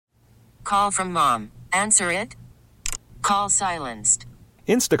call from mom. Answer it. Call silenced.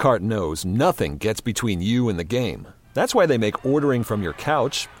 Instacart knows nothing gets between you and the game. That's why they make ordering from your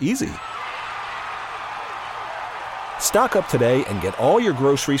couch easy. Stock up today and get all your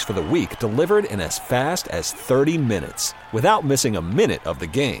groceries for the week delivered in as fast as 30 minutes without missing a minute of the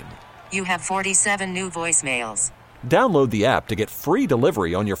game. You have 47 new voicemails. Download the app to get free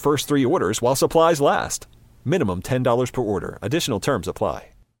delivery on your first 3 orders while supplies last. Minimum $10 per order. Additional terms apply.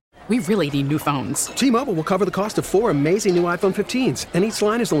 We really need new phones. T-Mobile will cover the cost of 4 amazing new iPhone 15s, and each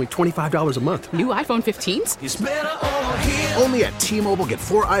line is only $25 a month. New iPhone 15s? It's better over here. Only at T-Mobile, get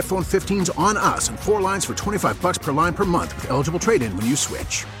 4 iPhone 15s on us and 4 lines for $25 per line per month with eligible trade-in when you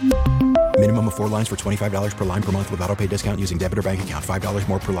switch. Minimum of 4 lines for $25 per line per month with autopay discount using debit or bank account. $5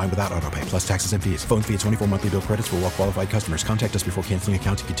 more per line without autopay, plus taxes and fees. Phone fee at 24 monthly bill credits for well-qualified customers. Contact us before canceling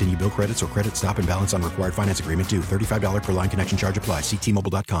account to continue bill credits or credit stop and balance on required finance agreement due. $35 per line connection charge applies. See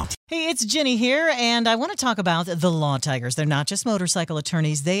T-Mobile.com. Hey, it's Ginny here, and I want to talk about the Law Tigers. They're not just motorcycle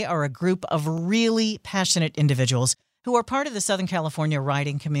attorneys. They are a group of really passionate individuals who are part of the Southern California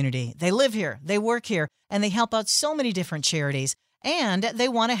riding community. They live here, they work here, and they help out so many different charities. And they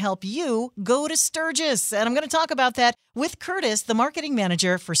want to help you go to Sturgis. And I'm going to talk about that with Curtis, the marketing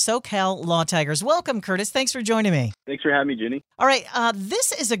manager for SoCal Law Tigers. Welcome, Curtis. Thanks for joining me. Thanks for having me, Jenny. All right.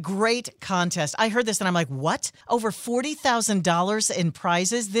 This is a great contest. I heard this and I'm like, what? Over $40,000 in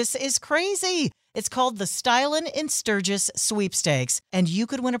prizes? This is crazy. It's called the Stylin in Sturgis Sweepstakes. And you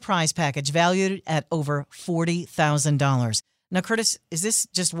could win a prize package valued at over $40,000. Now, Curtis, is this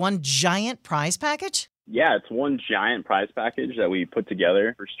just one giant prize package? Yeah, it's one giant prize package that we put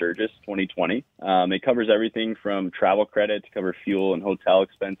together for Sturgis 2020. It covers everything from travel credit to cover fuel and hotel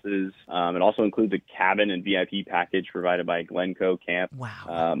expenses. It also includes a cabin and VIP package provided by Glencoe Camp.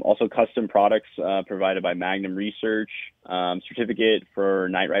 Wow. Also custom products provided by Magnum Research, certificate for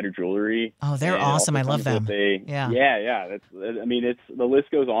Night Rider jewelry. Oh, they're awesome. I love them. Yeah. It's the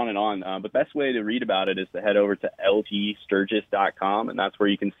list goes on and on. The best way to read about it is to head over to ltsturgis.com, and that's where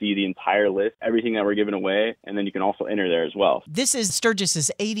you can see the entire list, everything that we're giving away, and then you can also enter there as well. This is Sturgis's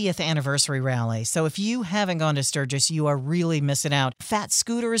 80th anniversary rally, so if you haven't gone to Sturgis, you are really missing out. Fat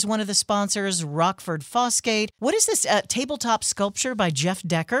Scooter is one of the sponsors, Rockford Fosgate. What is this tabletop sculpture by Jeff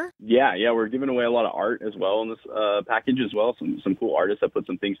Decker? Yeah, we're giving away a lot of art as well in this package as well. Some cool artists that put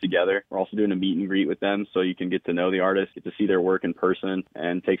some things together. We're also doing a meet and greet with them, so you can get to know the artist, get to see their work in person,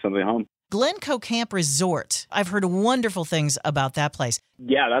 and take something home. Glencoe Camp Resort. I've heard wonderful things about that place.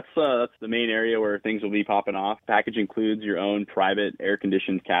 Yeah, that's the main area where things will be popping off. Package includes your own private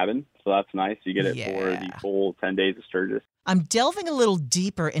air-conditioned cabin, so that's nice. You get it for the full 10 days of Sturgis. I'm delving a little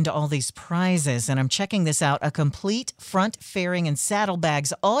deeper into all these prizes, and I'm checking this out. A complete front fairing and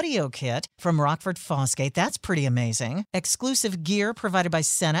saddlebags audio kit from Rockford Fosgate. That's pretty amazing. Exclusive gear provided by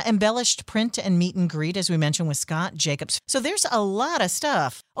Senna. Embellished print and meet and greet, as we mentioned, with Scott Jacobs. So there's a lot of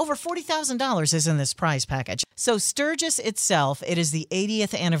stuff. Over $40,000 is in this prize package. So Sturgis itself, it is the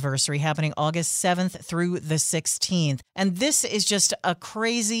 80th anniversary happening August 7th through the 16th. And this is just a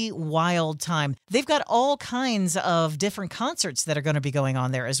crazy, wild time. They've got all kinds of different concerts that are going to be going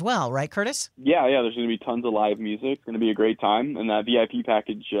on there as well, right, Curtis? Yeah, there's going to be tons of live music. It's going to be a great time. And that VIP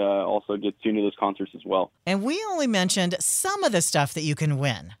package also gets you into those concerts as well. And we only mentioned some of the stuff that you can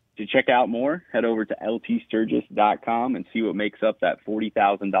win. To check out more, head over to ltsturgis.com and see what makes up that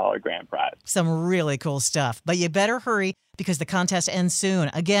 $40,000 grand prize. Some really cool stuff. But you better hurry because the contest ends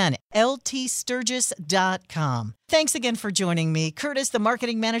soon. Again, ltsturgis.com. Thanks again for joining me, Curtis, the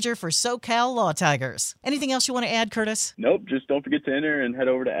marketing manager for SoCal Law Tigers. Anything else you want to add, Curtis? Nope. Just don't forget to enter and head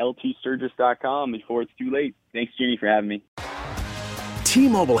over to ltsturgis.com before it's too late. Thanks, Jeannie, for having me.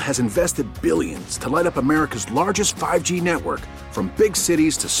 T-Mobile has invested billions to light up America's largest 5G network, from big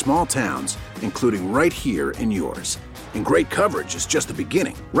cities to small towns, including right here in yours. And great coverage is just the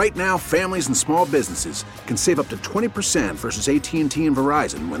beginning. Right now, families and small businesses can save up to 20% versus AT&T and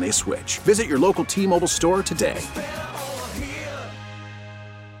Verizon when they switch. Visit your local T-Mobile store today.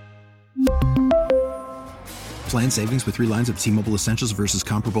 Plan savings with 3 lines of T-Mobile Essentials versus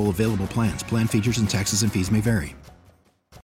comparable available plans. Plan features and taxes and fees may vary.